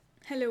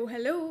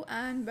Hello,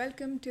 and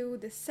welcome to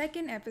the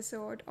second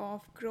episode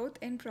of Growth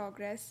in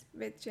Progress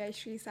with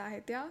Jayashree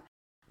Sahitya.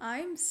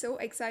 I'm so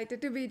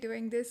excited to be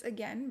doing this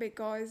again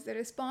because the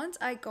response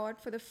I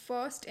got for the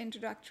first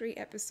introductory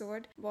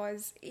episode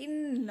was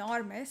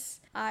enormous.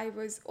 I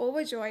was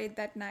overjoyed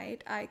that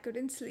night. I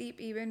couldn't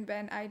sleep even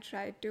when I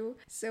tried to,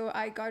 so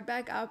I got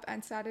back up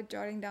and started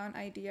jotting down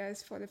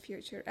ideas for the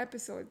future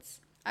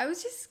episodes. I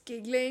was just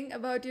giggling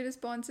about your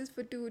responses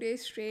for 2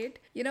 days straight.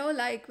 You know,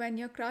 like when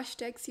your crush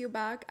texts you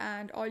back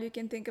and all you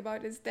can think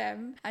about is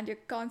them and you're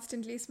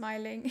constantly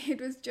smiling. It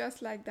was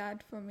just like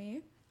that for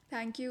me.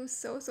 Thank you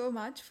so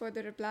much for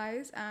the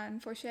replies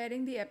and for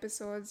sharing the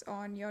episodes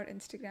on your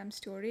Instagram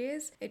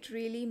stories. It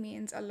really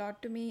means a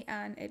lot to me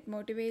and it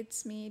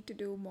motivates me to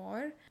do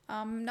more.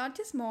 Not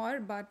just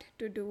more, but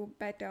to do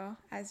better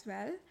as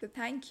well. So,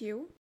 thank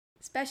you.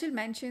 Special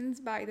mentions,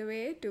 by the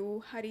way,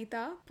 to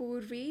Harita,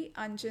 Purvi,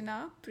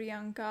 Anjana,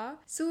 Priyanka,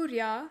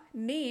 Surya,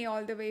 Nay,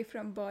 all the way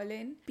from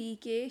Berlin,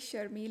 PK,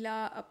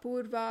 Sharmila,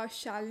 Apurva,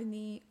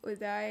 Shalini,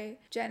 Uday,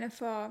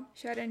 Jennifer,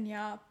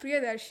 Sharanya,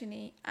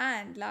 Priyadarshini,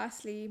 and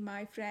lastly,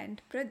 my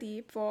friend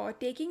Pradeep for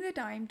taking the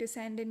time to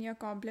send in your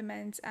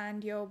compliments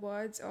and your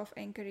words of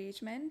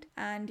encouragement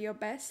and your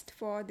best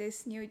for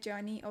this new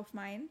journey of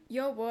mine.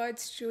 Your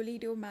words truly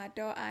do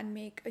matter and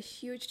make a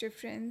huge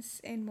difference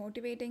in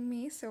motivating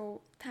me,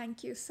 so thank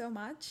you so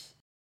much.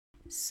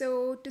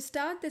 So, to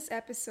start this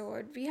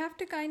episode, we have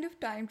to kind of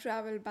time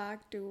travel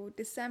back to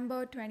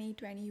December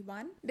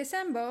 2021.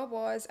 December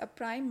was a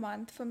prime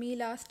month for me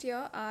last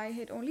year. I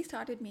had only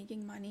started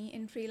making money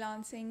in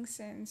freelancing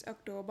since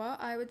October,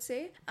 I would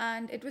say,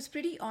 and it was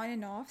pretty on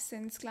and off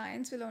since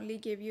clients will only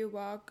give you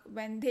work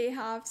when they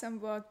have some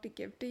work to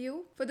give to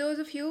you. For those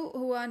of you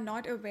who are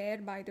not aware,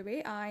 by the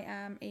way, I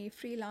am a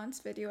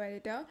freelance video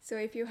editor. So,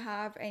 if you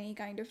have any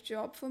kind of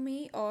job for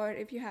me or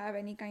if you have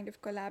any kind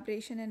of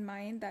collaboration in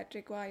mind that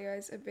requires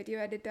a video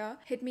editor,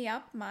 hit me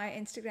up. My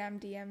Instagram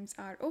DMs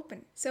are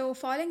open. So,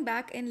 falling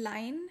back in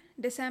line,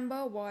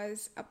 December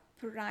was a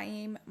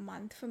prime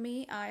month for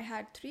me. I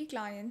had three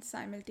clients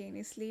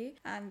simultaneously,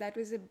 and that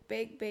was a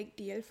big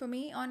deal for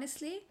me,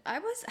 honestly. I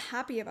was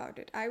happy about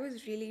it. I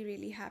was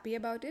really happy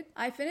about it.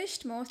 I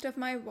finished most of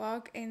my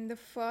work in the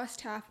first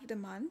half of the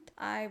month.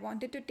 I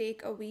wanted to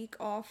take a week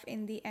off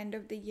in the end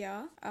of the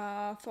year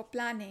for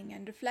planning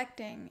and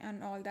reflecting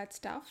and all that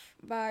stuff.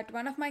 But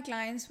one of my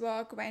clients'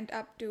 work went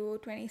up to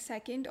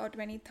 22nd or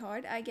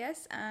 23rd, I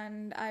guess,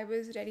 and I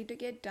was ready to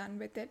get done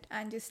with it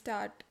and just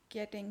start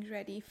getting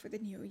ready for the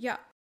new year.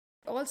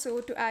 Also,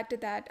 to add to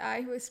that,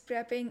 I was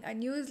prepping a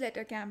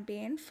newsletter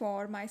campaign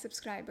for my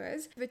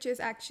subscribers, which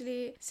is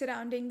actually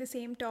surrounding the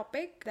same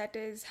topic, that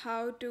is,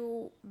 how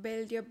to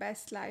build your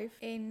best life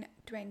in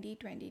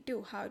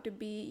 2022, how to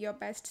be your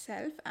best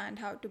self and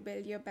how to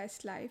build your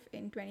best life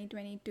in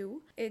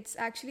 2022. It's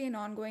actually an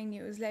ongoing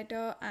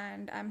newsletter,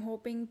 and I'm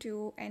hoping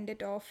to end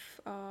it off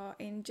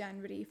in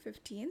January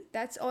 15th.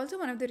 That's also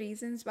one of the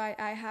reasons why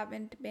I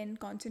haven't been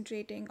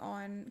concentrating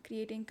on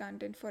creating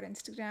content for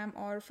Instagram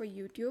or for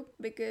YouTube,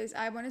 because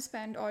I want to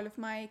spend all of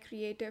my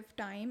creative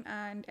time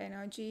and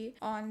energy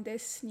on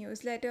this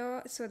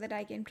newsletter so that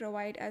I can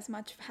provide as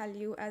much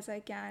value as I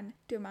can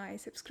to my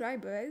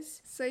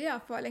subscribers. So yeah,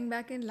 falling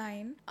back in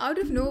line, out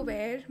of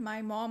nowhere,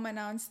 my mom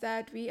announced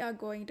that we are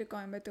going to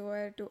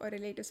Coimbatore to a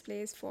relative's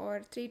place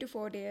for 3 to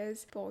 4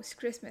 days post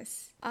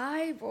Christmas.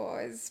 I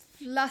was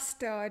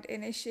flustered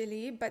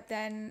initially, but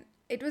then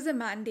it was a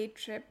mandate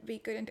trip. We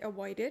couldn't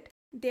avoid it.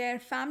 They're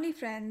family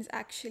friends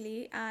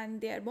actually,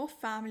 and they are more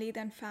family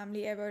than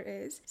family ever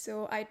is.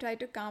 So I tried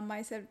to calm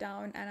myself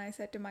down and I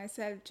said to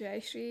myself,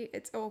 Jayashree,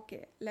 it's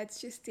okay. Let's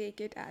just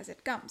take it as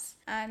it comes.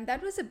 And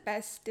that was the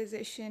best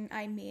decision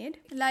I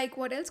made. Like,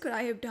 what else could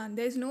I have done?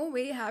 There's no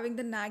way having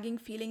the nagging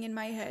feeling in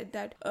my head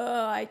that,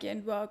 I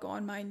can't work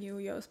on my New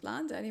Year's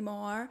plans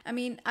anymore. I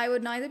mean, I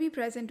would neither be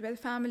present with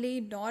family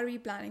nor be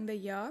planning the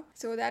year.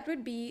 So that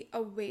would be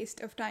a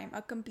waste of time,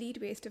 a complete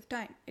waste of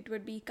time. It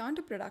would be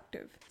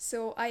counterproductive.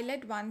 So I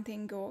let one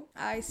thing go.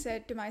 I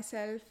said to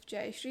myself,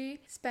 Jayashree,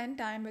 spend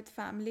time with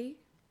family.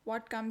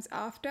 What comes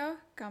after,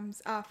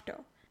 comes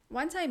after.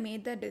 Once I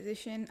made that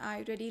decision,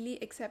 I readily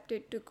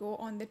accepted to go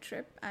on the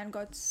trip and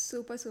got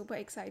super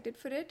excited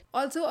for it.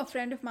 Also, a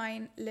friend of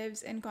mine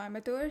lives in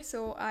Coimbatore,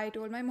 so I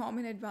told my mom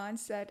in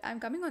advance that I'm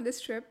coming on this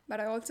trip, but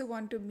I also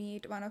want to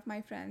meet one of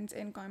my friends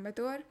in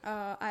Coimbatore.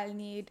 I'll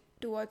need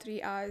 2 or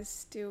 3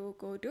 hours to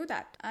go do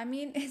that. I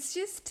mean, it's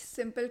just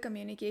simple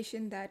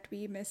communication that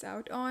we miss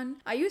out on.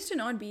 I used to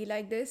not be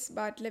like this,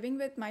 but living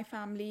with my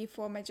family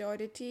for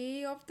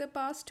majority of the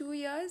past 2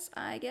 years,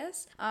 I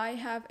guess, I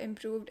have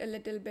improved a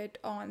little bit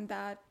on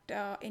that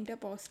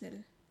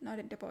interpersonal. Not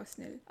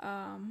interpersonal.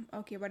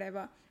 Okay,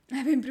 whatever.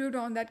 I've improved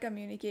on that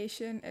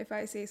communication, if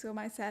I say so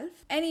myself.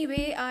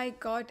 Anyway, I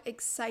got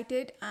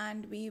excited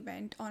and we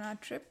went on our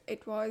trip.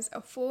 It was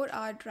a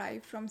 4-hour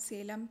drive from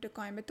Salem to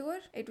Coimbatore.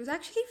 It was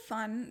actually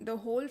fun. The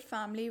whole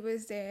family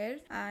was there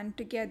and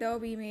together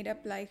we made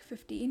up like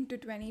 15 to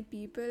 20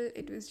 people.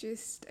 It was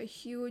just a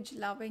huge,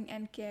 loving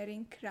and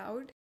caring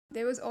crowd.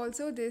 There was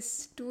also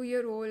this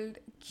 2-year-old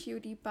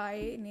cutie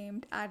pie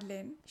named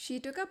Adeline. She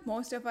took up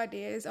most of our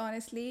days,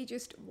 honestly.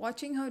 Just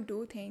watching her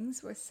do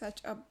things was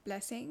such a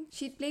blessing.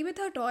 She'd play with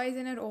her toys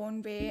in her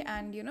own way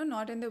and,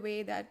 not in the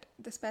way that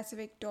the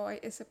specific toy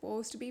is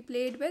supposed to be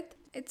played with.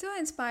 It's so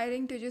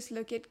inspiring to just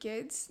look at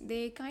kids.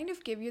 They kind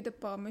of give you the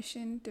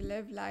permission to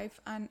live life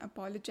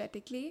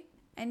unapologetically.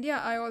 And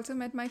yeah, I also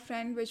met my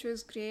friend, which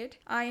was great.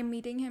 I am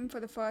meeting him for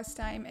the first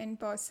time in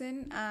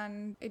person,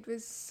 and it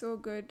was so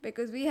good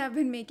because we have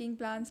been making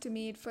plans to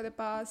meet for the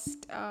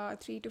past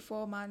 3 to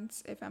 4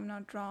 months, if I'm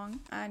not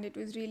wrong. And it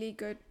was really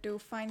good to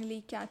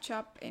finally catch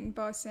up in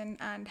person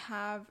and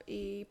have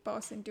a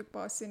person to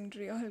person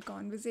real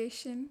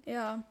conversation.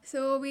 Yeah.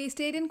 So we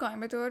stayed in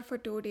Coimbatore for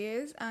 2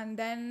 days, and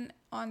then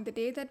on the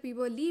day that we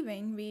were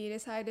leaving, we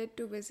decided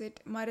to visit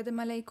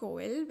Maradamalai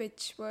Kovil,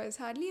 which was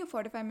hardly a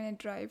 45-minute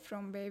drive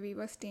from where we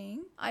were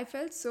staying. I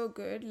felt so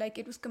good, like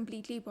it was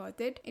completely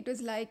worth it. It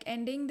was like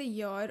ending the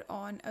year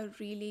on a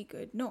really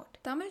good note.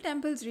 Tamil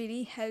temples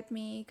really helped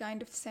me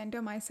kind of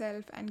center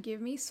myself and give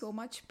me so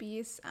much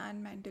peace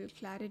and mental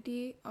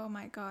clarity. Oh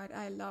my god,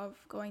 I love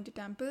going to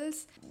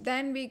temples.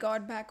 Then we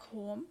got back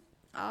home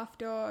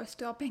after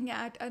stopping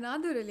at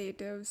another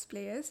relative's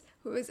place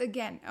who is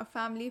again a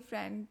family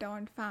friend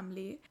turned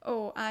family.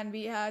 Oh, and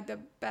we had the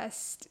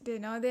best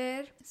dinner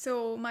there.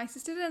 So my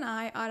sister and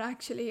I are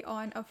actually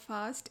on a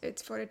fast.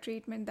 It's for a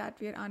treatment that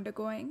we are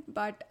undergoing.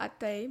 But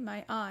Attai,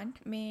 my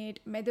aunt, made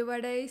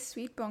meduvadai,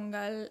 sweet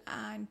pongal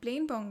and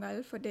plain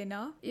pongal for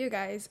dinner. You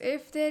guys,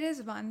 if there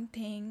is one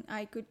thing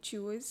I could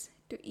choose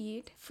to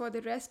eat for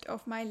the rest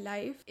of my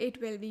life,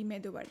 it will be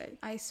medu vadai.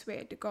 I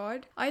swear to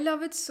God. I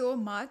love it so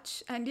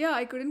much. And yeah,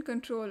 I couldn't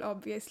control,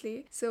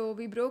 obviously. So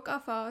we broke our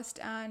fast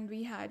and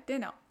we had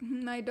dinner.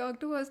 My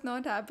doctor was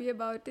not happy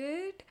about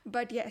it.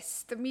 But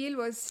yes, the meal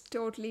was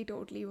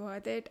totally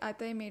worth it.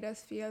 Atai made us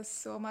feel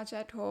so much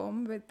at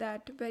home with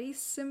that very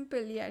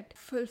simple yet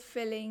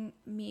fulfilling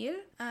meal.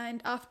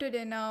 And after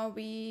dinner,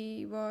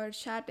 we were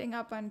chatting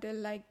up until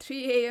like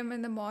 3 a.m.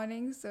 in the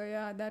morning. So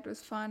yeah, that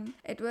was fun.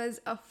 It was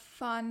a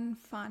fun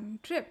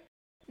trip.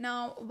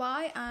 Now,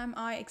 why am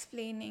I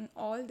explaining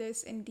all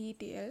this in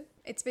detail?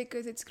 It's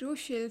because it's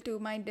crucial to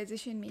my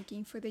decision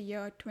making for the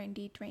year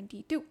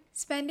 2022.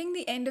 Spending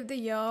the end of the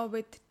year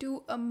with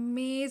two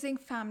amazing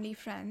family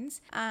friends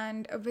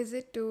and a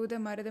visit to the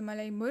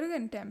Maradamalai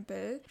Murugan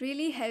temple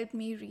really helped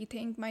me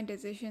rethink my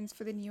decisions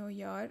for the new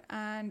year,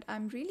 and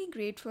I'm really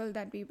grateful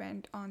that we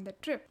went on the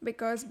trip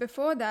because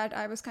before that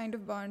I was kind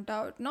of burnt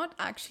out. Not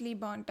actually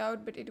burnt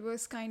out, but it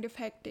was kind of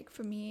hectic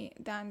for me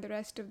than the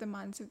rest of the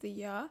months of the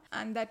year,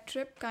 and that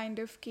trip kind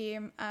of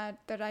came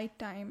at the right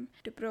time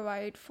to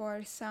provide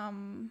for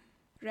some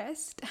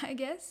rest, I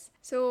guess.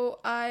 So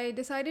I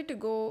decided to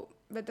go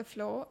with the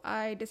flow.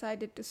 I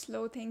decided to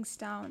slow things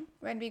down.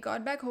 When we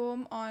got back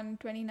home on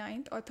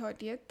 29th or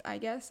 30th, I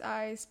guess,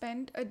 I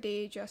spent a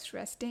day just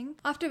resting.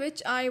 After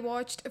which I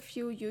watched a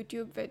few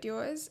YouTube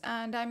videos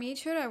and I made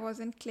sure I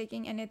wasn't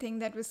clicking anything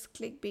that was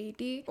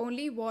clickbaity.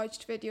 Only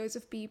watched videos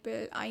of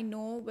people I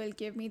know will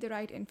give me the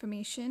right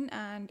information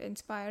and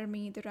inspire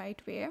me the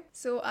right way.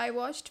 So I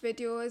watched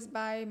videos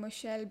by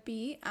Michelle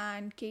B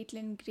and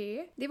Caitlin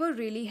Gray. They were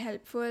really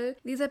helpful.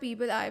 These are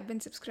people I've been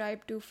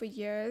subscribed to for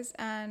years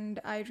and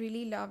I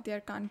really love their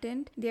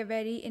content. They're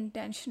very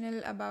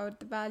intentional about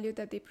the value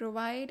that they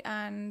provide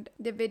and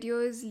the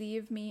videos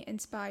leave me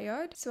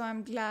inspired. So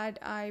I'm glad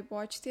I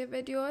watched their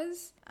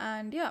videos.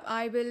 And yeah,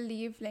 I will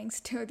leave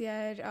links to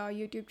their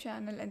YouTube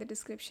channel in the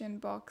description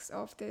box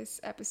of this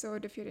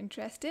episode if you're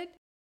interested.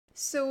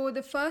 So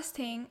the first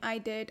thing I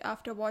did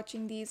after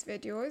watching these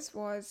videos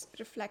was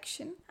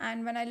reflection.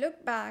 And when I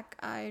look back,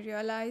 I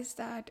realized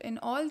that in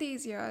all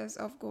these years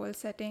of goal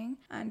setting,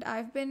 and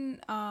I've been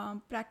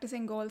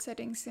practicing goal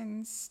setting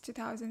since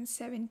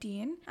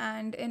 2017,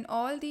 and in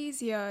all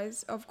these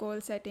years of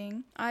goal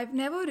setting, I've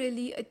never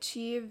really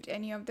achieved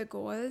any of the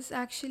goals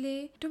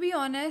actually. To be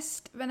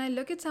honest, when I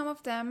look at some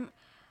of them,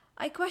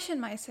 I question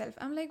myself.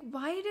 I'm like,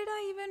 why did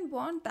I even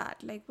want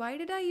that? Like, why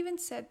did I even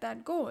set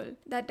that goal?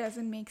 That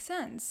doesn't make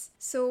sense.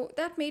 So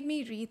that made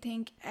me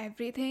rethink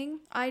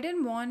everything. I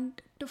didn't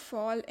want to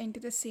fall into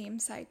the same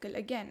cycle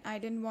again. I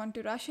didn't want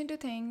to rush into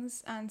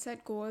things and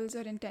set goals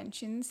or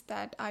intentions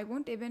that I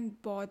won't even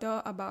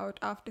bother about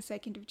after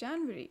 2nd of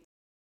January.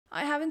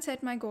 I haven't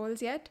set my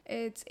goals yet.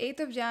 It's 8th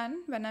of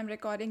Jan when I'm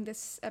recording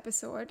this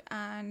episode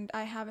and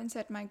I haven't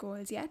set my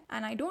goals yet.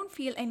 And I don't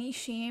feel any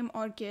shame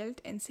or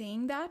guilt in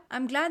saying that.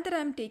 I'm glad that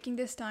I'm taking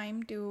this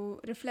time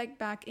to reflect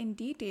back in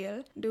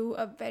detail, do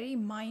a very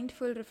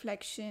mindful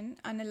reflection,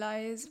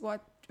 analyze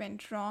what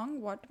went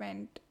wrong, what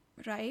went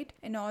right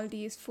in all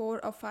these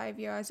 4 or 5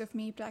 years of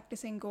me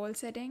practicing goal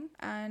setting.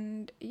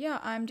 And yeah,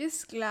 I'm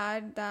just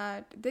glad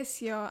that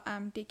this year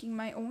I'm taking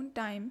my own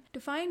time to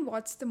find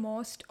what's the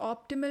most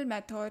optimal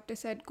method to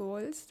set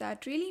goals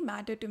that really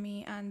matter to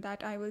me and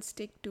that I will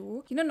stick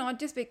to,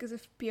 not just because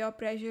of peer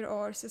pressure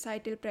or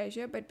societal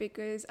pressure, but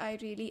because I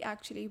really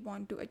actually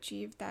want to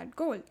achieve that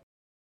goal.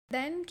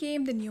 Then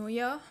came the new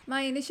year.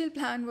 My initial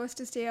plan was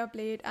to stay up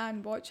late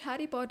and watch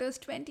Harry Potter's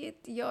 20th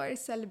year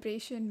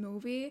celebration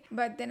movie,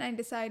 but then I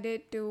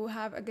decided to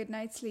have a good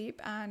night's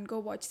sleep and go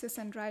watch the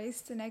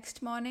sunrise the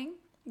next morning,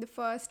 the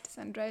first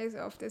sunrise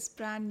of this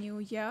brand new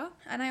year.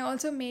 And I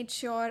also made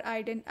sure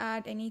I didn't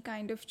add any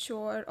kind of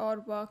chore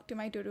or work to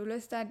my to-do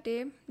list that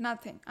day.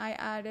 Nothing. I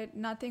added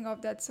nothing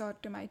of that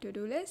sort to my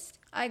to-do list.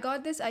 I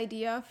got this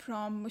idea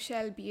from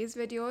Michelle B's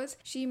videos.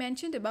 She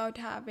mentioned about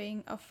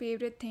having a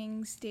favorite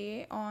things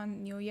day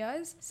on New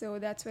Year's. So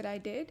that's what I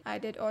did. I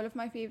did all of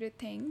my favorite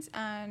things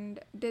and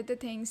did the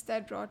things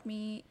that brought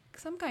me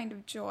some kind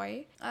of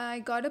joy. I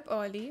got up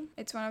early.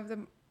 It's one of the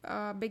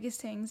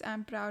biggest things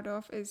I'm proud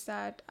of is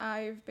that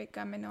I've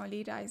become an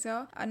early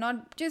riser.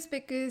 Not just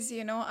because,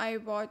 I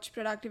watch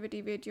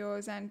productivity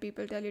videos and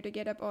people tell you to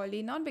get up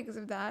early, not because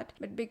of that,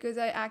 but because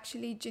I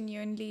actually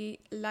genuinely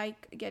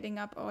like getting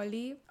up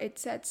early. It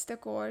sets the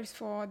course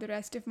for the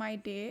rest of my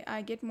day.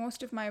 I get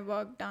most of my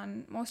work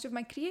done, most of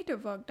my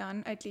creative work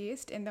done, at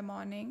least in the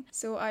morning.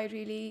 So I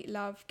really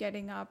love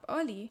getting up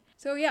early.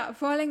 So yeah,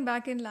 falling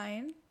back in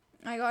line,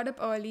 I got up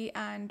early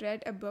and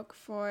read a book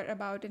for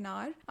about an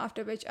hour,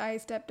 after which I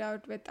stepped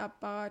out with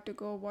Appa to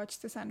go watch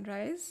the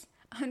sunrise.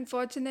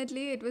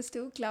 Unfortunately, it was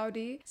too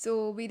cloudy,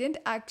 so we didn't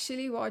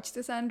actually watch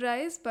the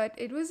sunrise, but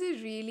it was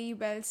a really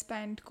well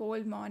spent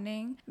cold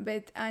morning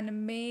with an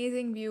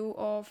amazing view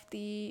of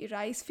the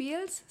rice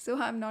fields,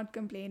 so I'm not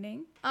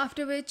complaining.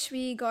 After which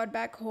we got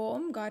back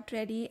home, got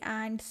ready,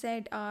 and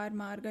said our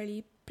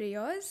Margali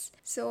prayers.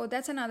 So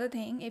that's another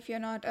thing. If you're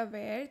not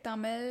aware,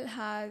 Tamil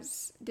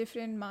has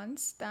different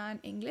months than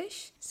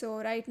English. So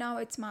right now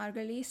it's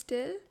Margali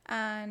still,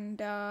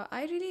 and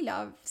I really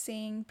love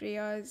saying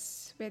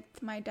prayers with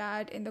my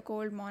dad in the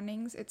cold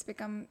mornings. It's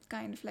become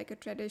kind of like a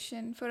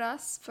tradition for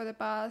us for the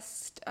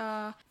past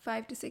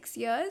 5 to 6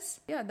 years.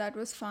 Yeah, that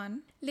was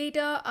fun.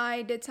 Later,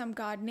 I did some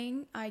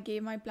gardening. I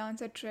gave my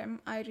plants a trim.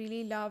 I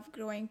really love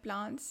growing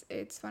plants.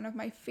 It's one of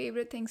my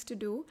favorite things to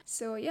do.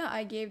 So yeah,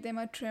 I gave them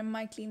a trim.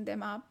 I cleaned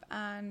them up.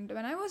 And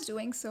when I was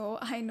doing so,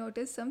 I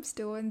noticed some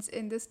stones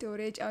in the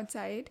storage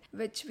outside,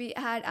 which we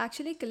had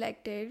actually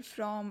collected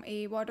from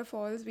a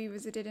waterfalls we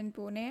visited in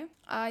Pune.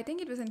 I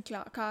think it was in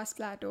Kars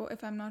Plateau,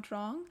 if I'm not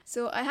wrong.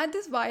 So I had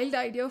this wild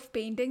idea of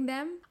painting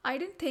them. I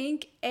didn't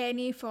think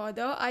any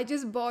further. I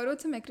just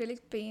borrowed some acrylic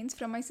paints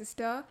from my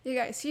sister. You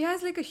guys, she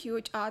has like a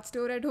huge art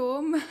store at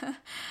home.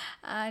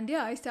 And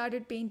yeah, I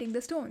started painting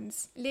the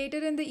stones. Later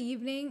in the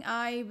evening,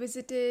 I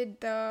visited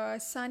the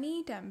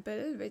Sunny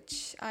Temple,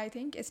 which I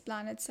think is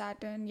Planet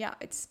Saturn. Yeah,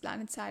 it's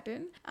Planet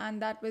Saturn.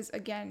 And that was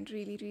again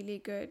really, really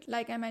good.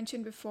 Like I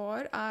mentioned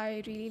before,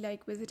 I really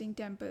like visiting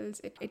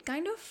temples. It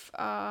kind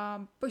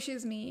of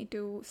pushes me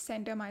to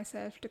center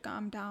myself, to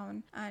calm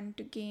down, and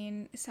to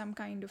gain some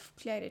kind of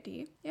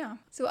clarity. Yeah.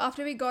 So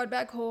after we got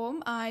back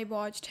home, I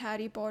watched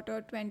Harry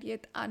Potter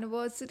 20th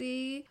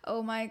anniversary.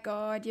 Oh my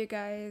god, you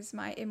guys,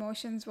 my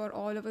emotions were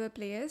all over the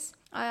place.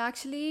 I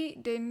actually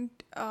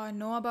didn't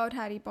know about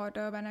Harry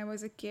Potter when I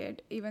was a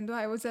kid, even though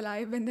I was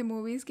alive when the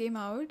movies came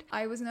out.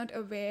 I was not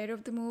aware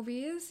of the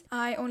movies.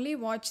 I only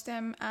watched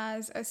them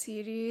as a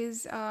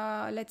series,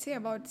 let's say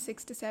about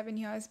 6 to 7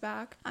 years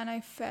back, and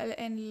I fell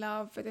in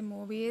love with the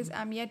movies.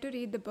 I'm yet to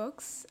read the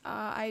books.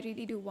 I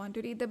really do want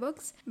to read the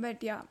books.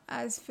 But yeah,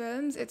 as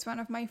films, it's one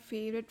of my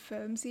favorite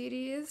film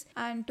series.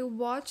 And to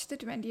watch the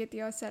 20th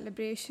year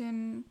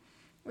celebration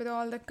with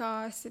all the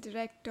cast, the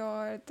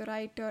director, the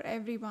writer,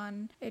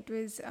 everyone, it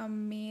was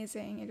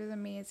amazing. It was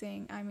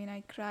amazing. I mean,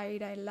 I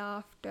cried, I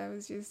laughed, I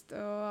was just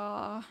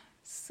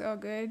so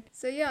good.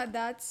 So yeah,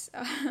 that's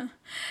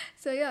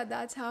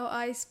that's how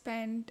I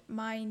spent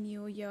my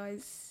New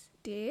Year's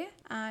day,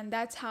 and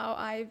that's how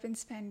I've been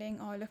spending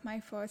all of my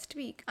first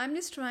week. I'm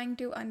just trying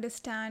to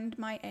understand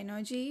my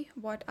energy,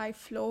 what I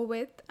flow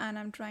with, and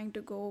I'm trying to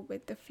go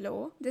with the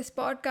flow. This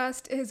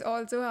podcast is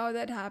also how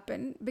that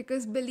happened,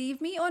 because believe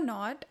me or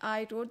not,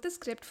 I wrote the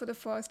script for the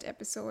first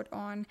episode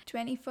on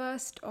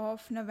 21st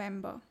of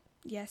November.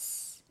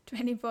 Yes,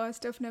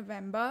 21st of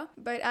November.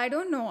 But I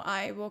don't know,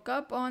 I woke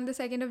up on the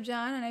 2nd of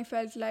Jan and I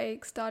felt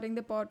like starting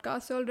the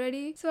podcast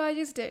already. So I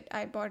just did.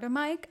 I bought a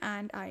mic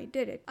and I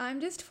did it. I'm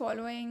just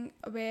following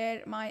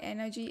where my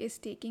energy is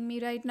taking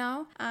me right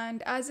now.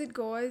 And as it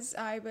goes,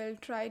 I will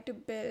try to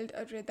build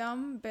a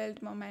rhythm,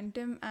 build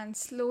momentum, and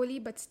slowly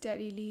but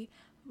steadily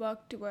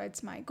work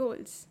towards my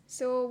goals.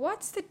 So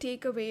what's the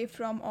takeaway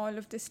from all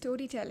of the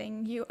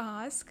storytelling, you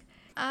ask?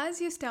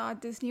 As you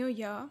start this new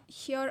year,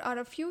 here are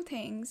a few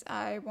things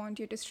I want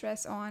you to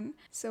stress on.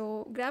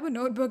 So grab a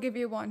notebook if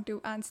you want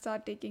to and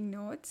start taking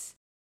notes.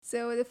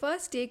 So the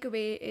first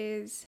takeaway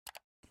is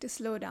to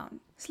slow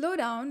down. Slow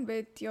down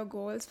with your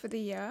goals for the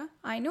year.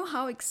 I know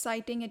how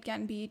exciting it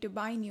can be to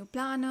buy new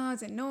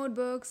planners and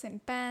notebooks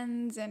and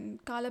pens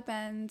and color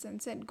pens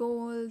and set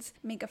goals,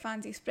 make a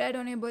fancy spread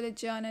on your bullet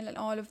journal and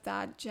all of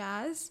that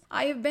jazz.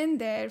 I have been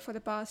there for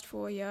the past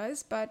 4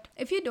 years, but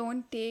if you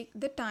don't take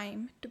the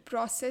time to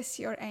process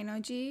your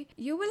energy,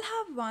 you will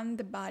have won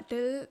the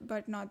battle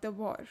but not the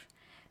war.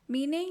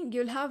 meaning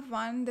you'll have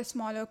won the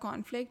smaller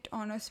conflict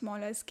on a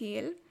smaller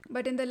scale,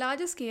 but in the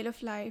larger scale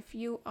of life,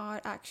 you are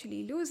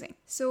actually losing.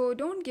 So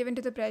don't give in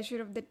to the pressure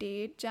of the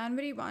date.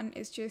 January 1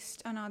 is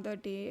just another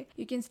day.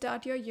 You can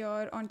start your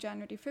year on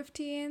January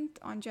 15th,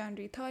 on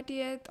January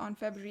 30th, on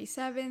February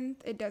 7th.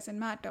 It doesn't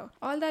matter.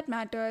 All that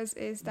matters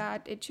is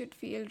that it should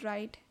feel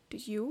right to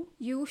you.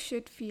 You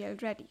should feel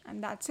ready,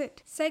 and that's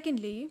it.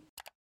 Secondly,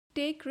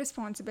 take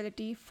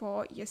responsibility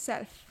for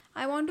yourself.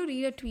 I want to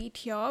read a tweet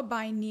here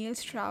by Neil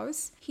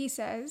Strauss. He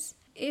says,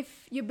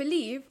 if you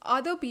believe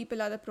other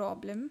people are the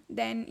problem,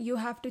 then you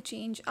have to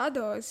change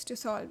others to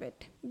solve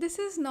it. This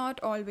is not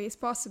always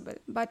possible,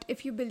 but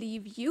if you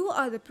believe you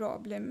are the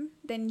problem,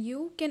 then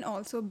you can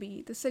also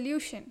be the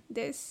solution.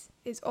 This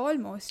is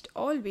almost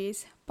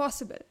always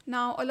possible.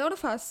 Now, a lot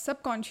of us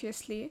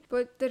subconsciously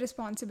put the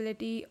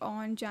responsibility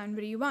on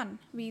January 1.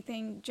 We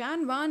think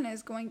Jan 1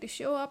 is going to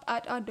show up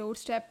at our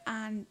doorstep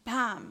and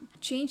bam,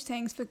 change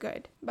things for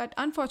good. But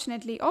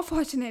unfortunately or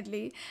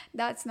fortunately,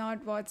 that's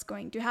not what's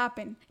going to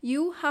happen.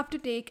 You have to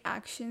take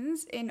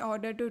actions in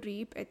order to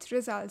reap its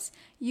results.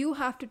 You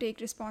have to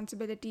take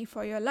responsibility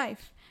for your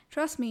life.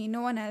 Trust me,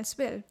 no one else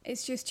will.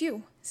 It's just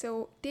you.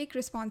 So take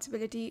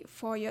responsibility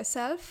for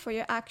yourself, for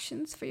your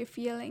actions, for your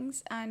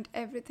feelings, and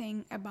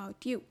everything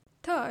about you.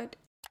 Third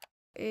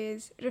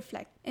is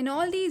reflect. In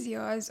all these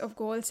years of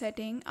goal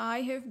setting,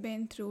 I have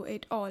been through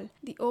it all.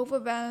 The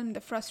overwhelm,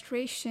 the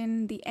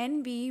frustration, the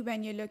envy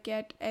when you look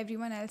at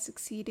everyone else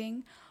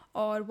succeeding,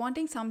 or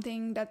wanting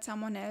something that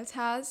someone else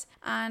has,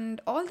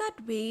 and all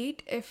that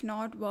weight, if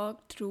not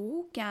worked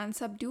through, can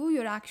subdue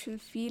your actual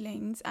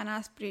feelings and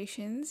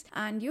aspirations,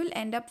 and you'll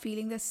end up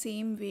feeling the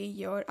same way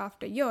year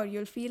after year.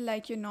 You'll feel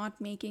like you're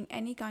not making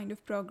any kind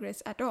of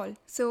progress at all.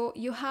 So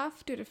you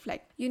have to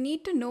reflect. You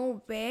need to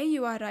know where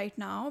you are right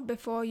now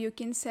before you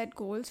can set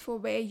goals for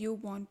where you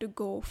want to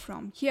go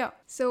from here.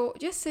 So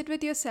just sit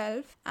with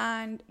yourself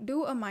and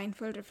do a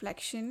mindful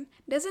reflection.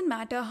 Doesn't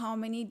matter how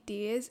many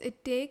days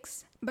it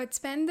takes, but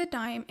spend the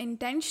time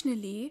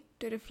intentionally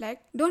to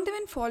reflect. Don't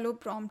even follow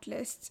prompt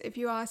lists. If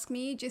you ask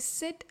me, just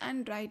sit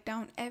and write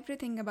down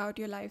everything about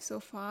your life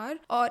so far,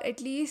 or at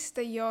least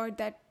the year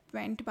that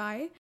went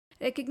by.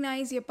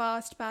 Recognize your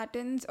past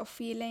patterns of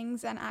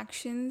feelings and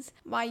actions,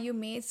 why you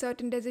made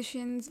certain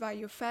decisions, why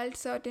you felt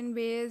certain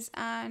ways,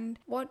 and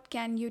what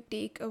can you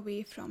take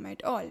away from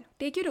it all.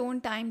 Take your own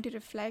time to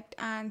reflect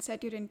and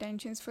set your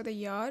intentions for the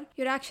year.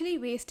 You're actually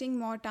wasting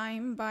more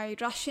time by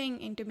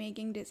rushing into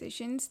making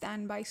decisions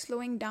than by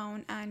slowing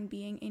down and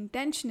being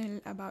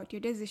intentional about your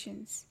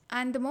decisions.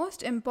 And the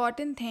most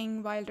important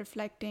thing while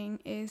reflecting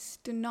is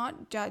to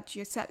not judge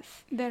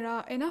yourself. There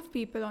are enough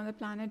people on the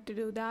planet to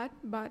do that,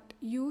 but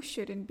you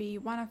shouldn't be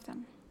one of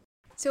them.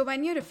 So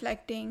when you're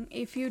reflecting,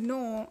 if you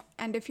know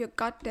and if your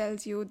gut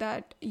tells you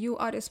that you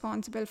are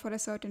responsible for a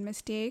certain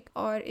mistake,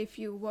 or if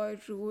you were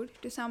rude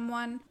to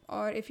someone,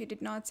 or if you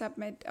did not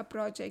submit a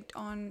project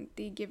on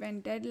the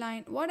given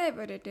deadline,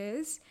 whatever it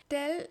is,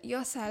 tell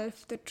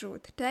yourself the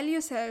truth. Tell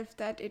yourself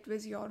that it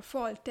was your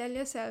fault. Tell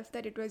yourself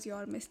that it was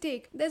your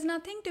mistake. There's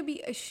nothing to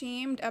be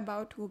ashamed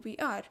about who we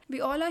are.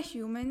 We all are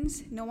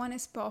humans. No one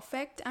is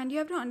perfect. And you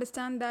have to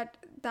understand that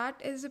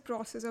that is a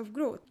process of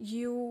growth.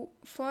 You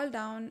fall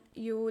down,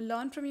 you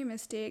learn from your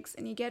mistakes,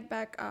 and you get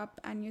back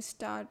up and you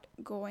start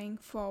going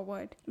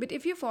forward. But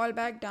if you fall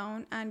back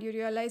down and you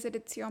realize that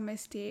it's your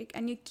mistake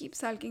and you keep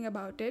sulking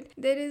about it,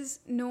 there is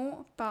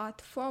no path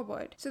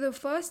forward. So the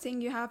first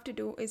thing you have to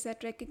do is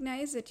that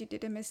recognize that you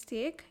did a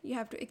mistake. You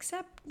have to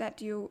accept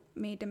that you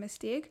made a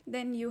mistake.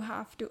 Then you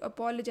have to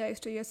apologize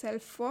to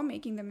yourself for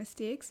making the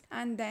mistakes,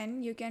 and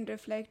then you can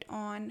reflect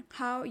on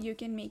how you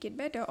can make it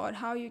better, or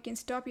how you can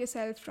stop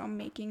yourself from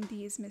making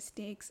these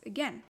mistakes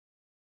again.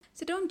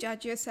 So don't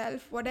judge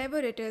yourself. Whatever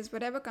it is,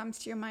 whatever comes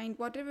to your mind,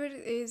 whatever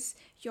is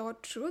your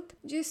truth,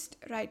 just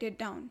write it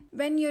down.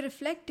 When you're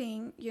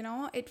reflecting,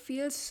 it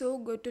feels so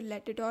good to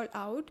let it all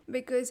out,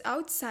 because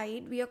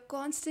outside we are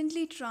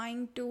constantly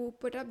trying to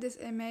put up this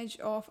image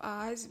of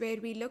ours where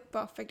we look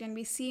perfect and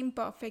we seem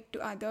perfect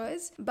to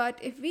others. But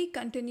if we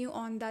continue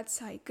on that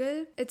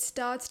cycle, it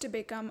starts to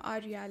become our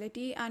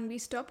reality and we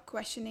stop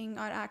questioning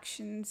our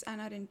actions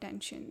and our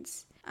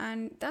intentions.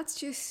 And that's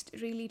just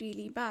really,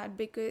 really bad,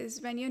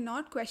 because when you're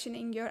not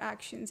questioning your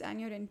actions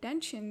and your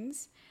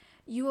intentions,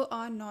 you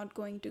are not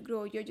going to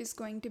grow. You're just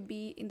going to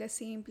be in the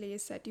same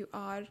place that you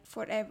are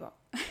forever.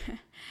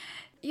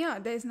 Yeah,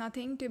 there's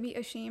nothing to be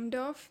ashamed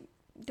of.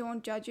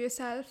 Don't judge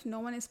yourself.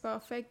 No one is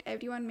perfect.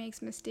 Everyone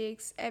makes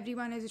mistakes.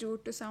 Everyone is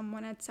rude to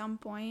someone at some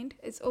point.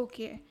 It's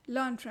okay.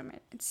 Learn from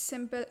it. It's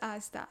simple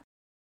as that.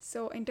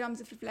 So in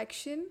terms of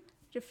reflection,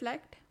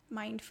 reflect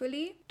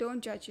mindfully.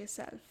 Don't judge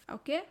yourself.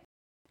 Okay?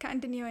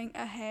 Continuing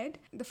ahead,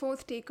 the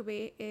fourth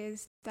takeaway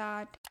is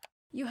that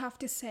you have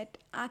to set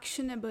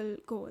actionable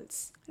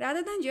goals.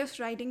 Rather than just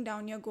writing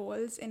down your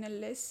goals in a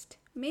list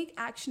Make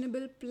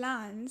actionable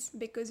plans,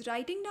 because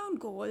writing down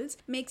goals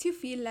makes you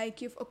feel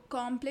like you've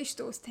accomplished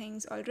those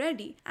things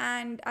already.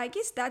 And I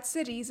guess that's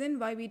the reason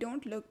why we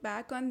don't look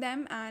back on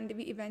them and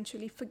we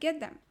eventually forget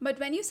them. But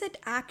when you set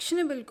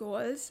actionable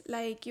goals,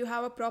 like you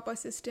have a proper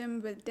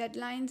system with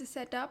deadlines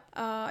set up,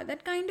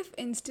 that kind of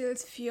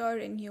instills fear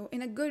in you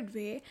in a good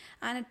way,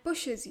 and it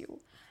pushes you.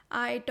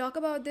 I talk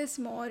about this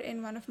more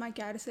in one of my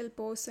carousel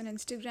posts on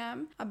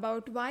Instagram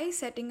about why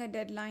setting a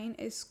deadline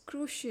is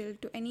crucial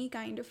to any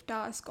kind of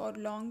task or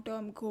long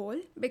term goal,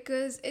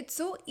 because it's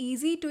so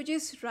easy to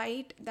just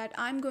write that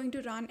I'm going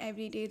to run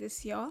every day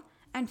this year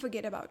and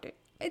forget about it.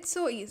 It's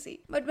so easy.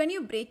 But when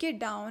you break it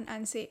down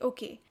and say,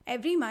 okay,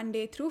 every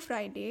Monday through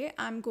Friday,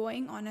 I'm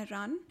going on a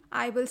run.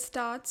 I will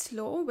start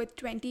slow with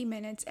 20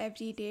 minutes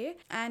every day.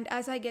 And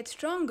as I get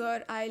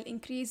stronger, I'll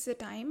increase the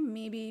time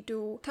maybe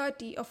to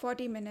 30 or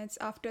 40 minutes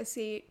after,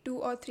 say, 2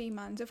 or 3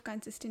 months of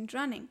consistent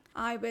running.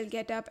 I will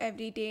get up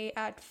every day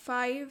at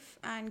 5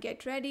 and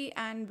get ready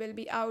and will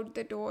be out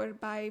the door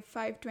by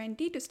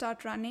 5:20 to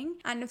start running.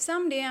 And if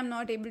someday I'm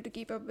not able to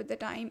keep up with the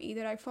time,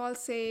 either I fall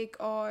sick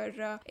or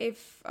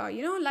if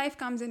life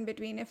comes in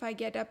between, if I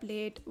get up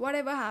late,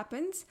 whatever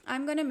happens,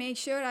 I'm gonna make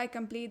sure I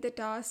complete the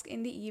task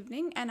in the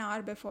evening an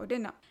hour before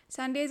dinner.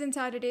 Sundays and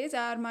Saturdays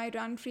are my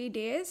run free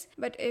days,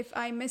 but if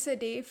I miss a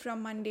day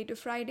from Monday to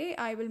Friday,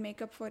 I will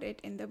make up for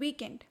it in the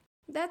weekend.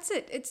 That's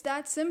it. It's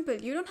that simple.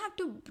 You don't have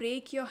to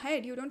break your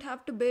head. You don't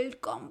have to build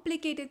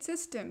complicated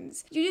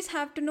systems. You just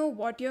have to know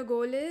what your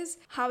goal is,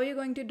 how you're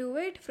going to do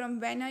it,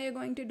 from when are you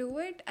going to do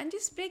it, and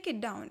just break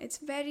it down. It's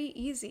very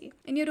easy.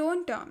 In your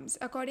own terms,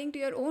 according to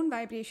your own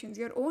vibrations,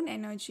 your own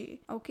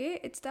energy. Okay?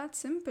 It's that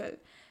simple.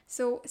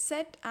 So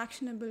set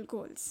actionable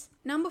goals.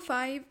 Number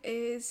 5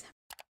 is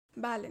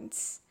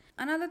balance.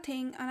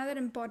 Another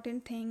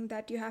important thing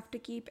that you have to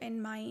keep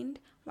in mind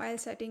while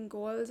setting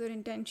goals or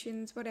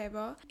intentions,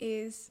 whatever,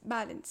 is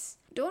balance.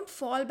 Don't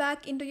fall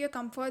back into your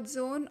comfort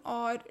zone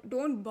or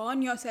don't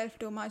burn yourself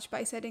too much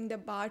by setting the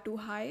bar too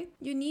high.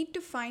 You need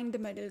to find the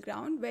middle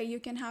ground where you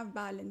can have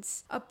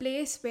balance. A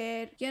place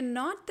where you're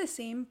not the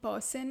same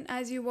person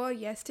as you were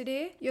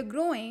yesterday. You're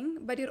growing,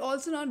 but you're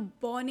also not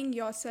burning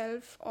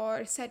yourself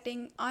or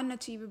setting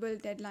unachievable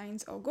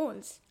deadlines or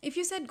goals. If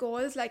you set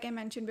goals, like I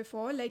mentioned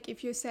before, like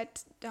if you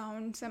set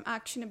down some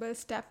actionable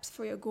steps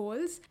for your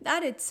goals,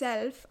 that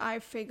itself,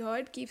 I've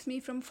figured, keeps me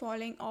from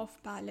falling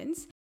off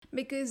balance.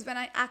 Because when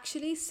I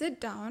actually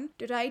sit down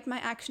to write my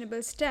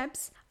actionable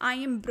steps, I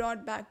am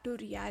brought back to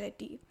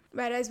reality.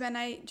 Whereas when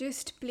I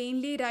just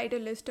plainly write a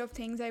list of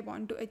things I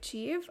want to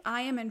achieve, I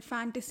am in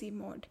fantasy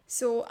mode.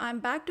 So I'm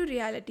back to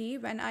reality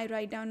when I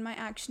write down my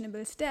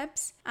actionable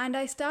steps and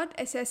I start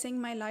assessing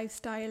my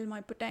lifestyle,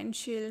 my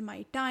potential,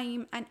 my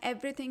time, and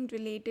everything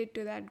related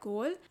to that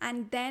goal.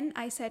 And then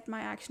I set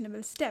my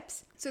actionable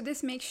steps. So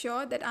this makes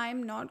sure that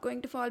I'm not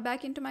going to fall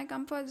back into my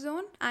comfort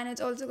zone, and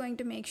it's also going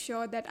to make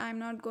sure that I'm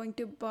not going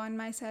to burn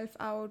myself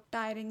out,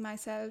 tiring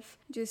myself,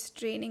 just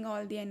draining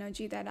all the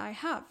energy that I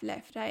have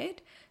left, right?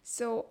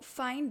 So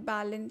find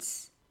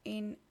balance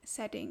in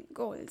setting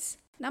goals.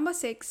 Number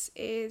 6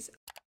 is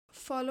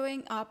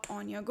following up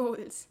on your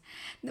goals.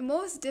 The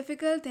most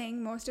difficult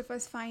thing most of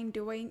us find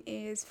doing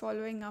is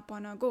following up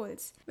on our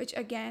goals, which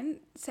again,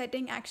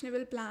 setting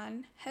actionable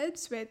plan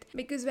helps with,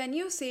 because when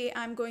you say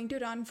I'm going to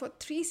run for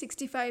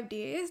 365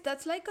 days,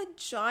 that's like a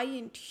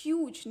giant,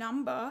 huge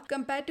number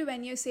compared to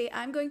when you say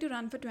I'm going to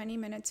run for 20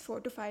 minutes 4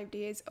 to 5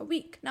 days a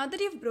week. Now that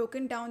you've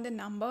broken down the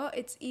number,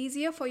 it's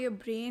easier for your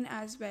brain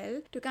as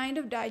well to kind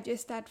of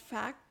digest that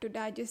fact, to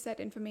digest that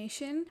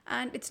information,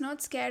 and it's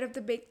not scared of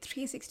the big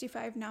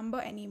 365 number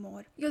anymore.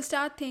 You'll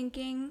start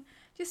thinking,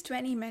 just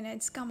 20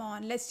 minutes, come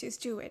on, let's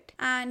just do it.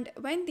 And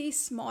when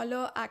these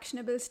smaller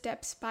actionable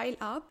steps pile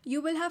up,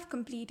 you will have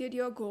completed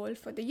your goal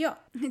for the year.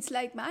 It's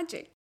like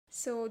magic.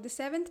 So the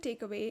 7th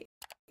takeaway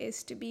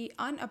is to be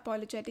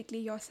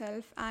unapologetically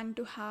yourself and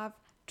to have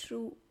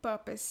true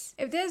purpose.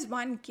 If there's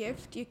one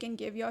gift you can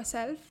give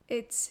yourself,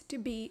 it's to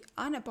be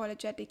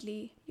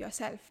unapologetically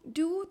yourself.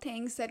 Do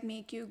things that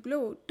make you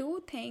glow.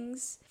 Do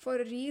things for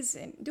a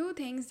reason. Do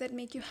things that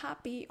make you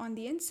happy on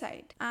the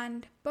inside.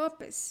 And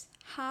purpose.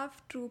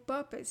 Have true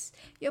purpose.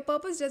 Your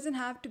purpose doesn't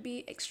have to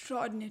be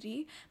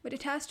extraordinary, but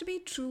it has to be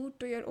true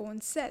to your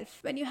own self.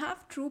 When you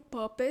have true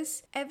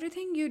purpose,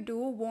 everything you do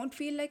won't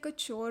feel like a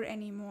chore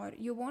anymore.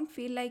 You won't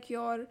feel like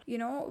you're,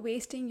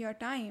 wasting your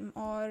time,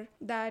 or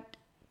that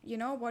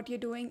what you're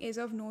doing is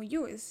of no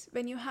use.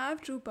 When you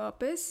have true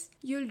purpose,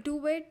 you'll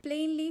do it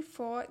plainly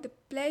for the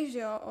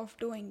pleasure of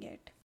doing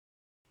it.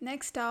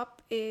 Next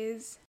up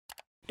is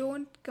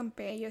don't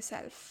compare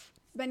yourself.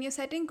 When you're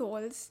setting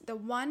goals, the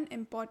one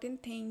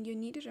important thing you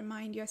need to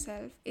remind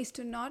yourself is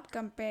to not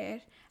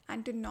compare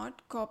and to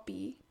not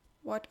copy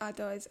what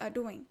others are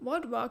doing.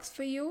 What works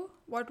for you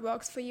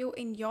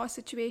in your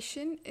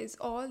situation is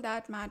all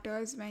that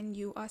matters when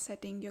you are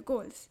setting your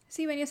goals.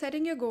 See, when you're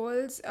setting your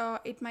goals,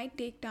 it might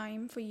take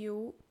time for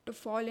you to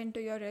fall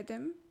into your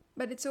rhythm,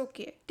 But it's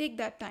okay. Take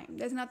that time.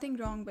 There's nothing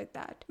wrong with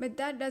that. But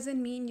that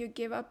doesn't mean you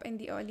give up in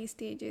the early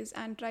stages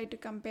and try to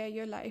compare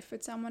your life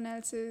with someone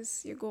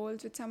else's, your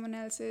goals with someone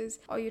else's,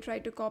 or you try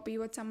to copy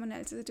what someone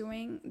else is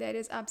doing. There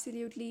is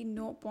absolutely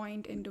no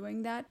point in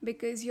doing that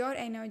because your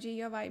energy,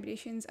 your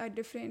vibrations are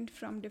different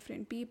from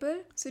different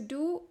people. So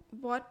do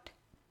what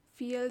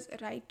feels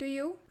right to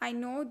you. I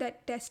know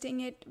that testing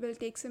it will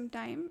take some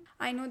time.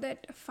 I know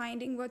that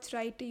finding what's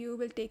right to you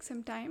will take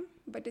some time,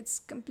 but it's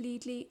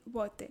completely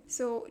worth it.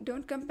 So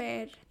don't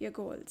compare your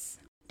goals.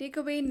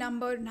 Takeaway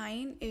number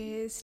 9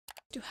 is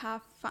to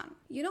have fun.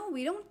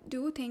 We don't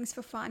do things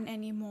for fun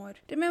anymore.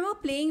 Remember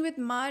playing with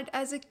mud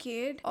as a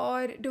kid,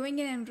 or doing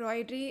an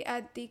embroidery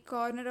at the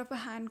corner of a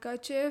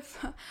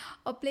handkerchief,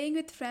 or playing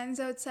with friends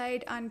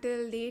outside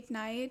until late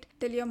night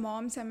till your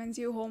mom summons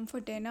you home for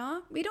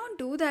dinner? We don't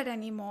do that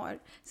anymore.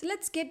 So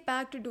let's get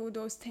back to do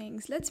those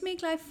things. Let's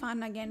make life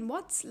fun again.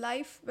 What's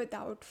life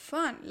without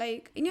fun?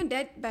 Like in your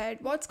deathbed,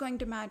 what's going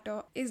to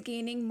matter? Is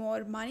gaining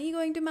more money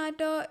going to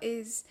matter?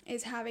 Is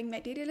having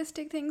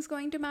materialistic things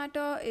going to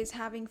matter? Is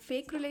having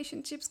fake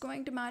relationships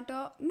going to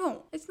matter?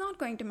 No, it's not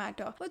going to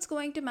matter. What's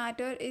going to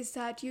matter is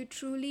that you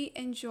truly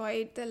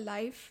enjoyed the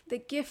life, the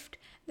gift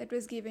that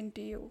was given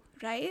to you,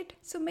 right?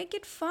 So make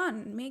it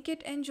fun, make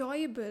it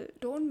enjoyable.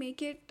 Don't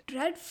make it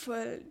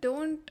dreadful.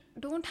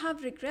 Don't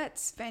have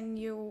regrets when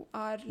you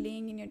are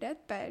laying in your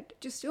deathbed.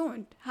 Just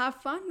don't. Have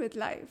fun with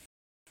life.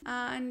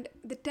 And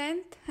the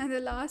 10th and the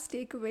last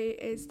takeaway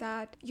is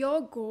that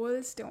your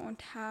goals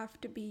don't have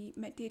to be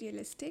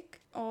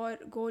materialistic or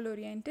goal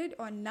oriented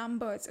or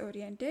numbers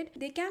oriented.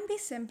 They can be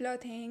simpler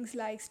things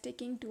like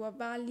sticking to a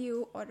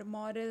value or a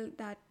moral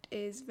that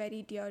is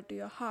very dear to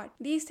your heart.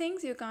 These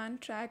things you can't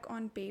track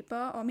on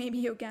paper, or maybe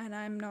you can.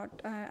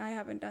 I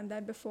haven't done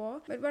that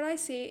before. But what I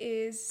say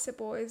is,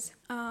 suppose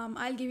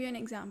I'll give you an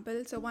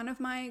example. So one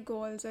of my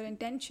goals or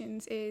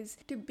intentions is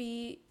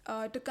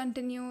to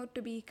continue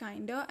to be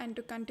kinder and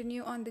to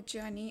continue on the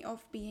journey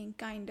of being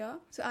kinder.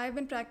 So I've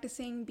been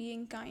practicing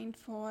being kind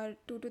for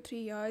 2 to 3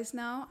 years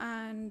now,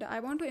 and I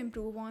want to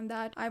improve on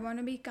that. I want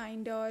to be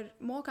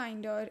more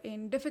kinder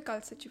in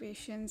difficult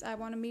situations. I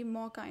want to be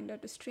more kinder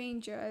to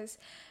strangers,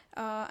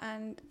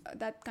 and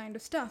that kind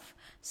of stuff.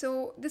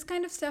 So this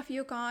kind of stuff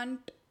you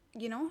can't,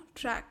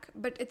 track,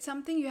 but it's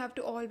something you have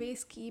to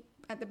always keep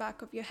at the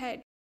back of your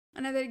head.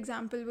 Another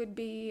example would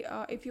be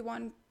if you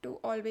want to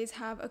always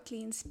have a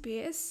clean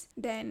space,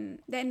 then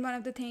one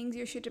of the things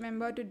you should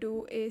remember to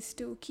do is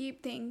to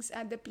keep things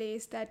at the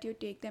place that you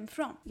take them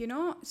from,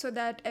 so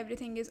that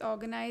everything is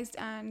organized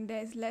and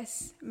there's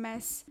less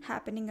mess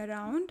happening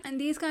around.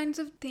 And these kinds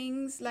of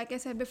things, like I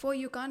said before,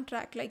 you can't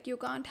track. Like you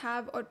can't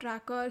have a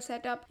tracker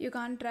set up. You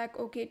can't track,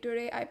 okay,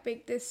 today I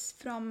picked this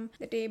from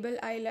the table,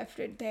 I left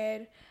it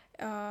there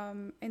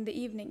in the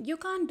evening. You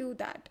can't do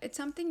that. It's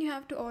something you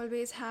have to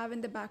always have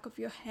in the back of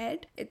your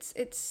head.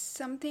 It's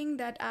something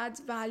that adds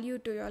value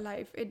to your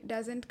life. It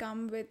doesn't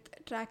come with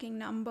tracking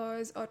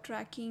numbers or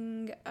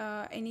tracking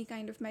any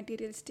kind of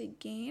materialistic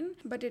gain,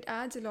 but it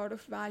adds a lot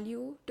of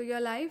value to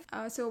your life.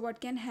 So what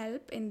can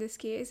help in this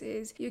case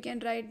is you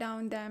can write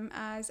down them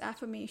as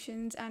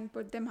affirmations and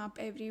put them up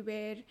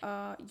everywhere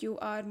you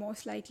are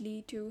most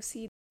likely to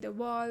see the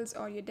walls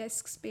or your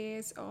desk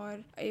space, or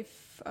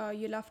if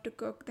you love to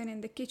cook, then in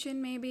the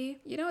kitchen maybe,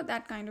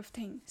 that kind of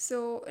thing.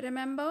 So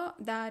remember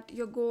that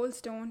your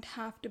goals don't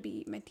have to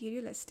be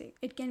materialistic.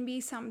 It can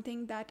be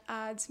something that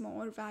adds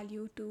more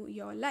value to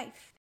your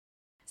life.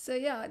 So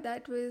yeah,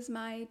 that was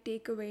my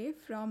takeaway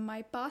from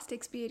my past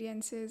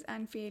experiences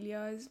and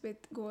failures with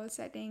goal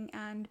setting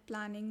and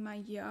planning my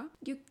year.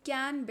 You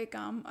can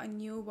become a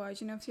new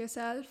version of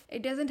yourself.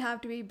 It doesn't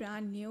have to be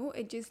brand new.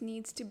 It just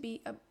needs to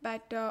be a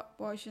better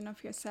version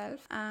of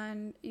yourself.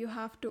 And you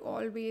have to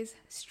always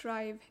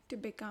strive to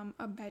become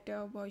a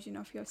better version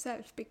of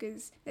yourself,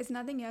 because there's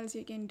nothing else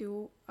you can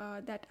do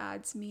that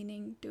adds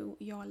meaning to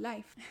your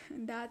life.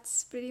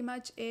 That's pretty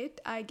much it,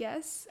 I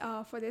guess,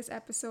 for this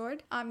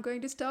episode. I'm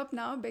going to stop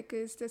now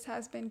because this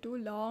has been too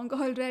long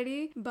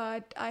already,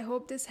 but I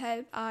hope this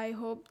helped. I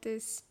hope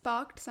this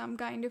sparked some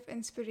kind of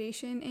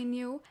inspiration in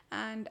you,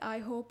 and I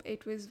hope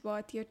it was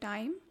worth your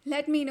time.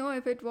 Let me know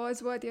if it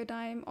was worth your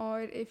time,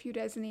 or if you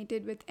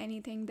resonated with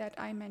anything that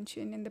I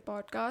mentioned in the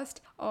podcast,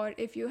 or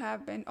if you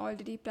have been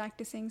already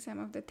practicing some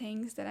of the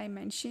things that I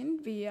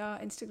mentioned via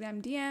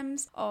Instagram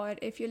DMs, or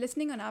if you're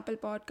listening on Apple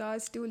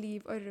Podcasts, do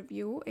leave a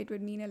review. It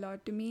would mean a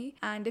lot to me.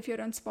 And if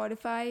you're on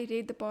Spotify,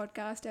 rate the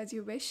podcast as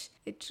you wish.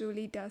 It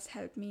truly does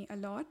help me a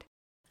lot.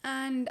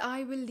 And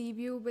I will leave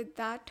you with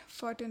that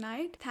for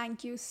tonight.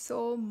 Thank you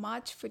so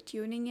much for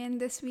tuning in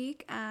this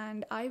week,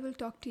 and I will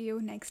talk to you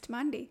next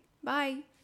Monday. Bye.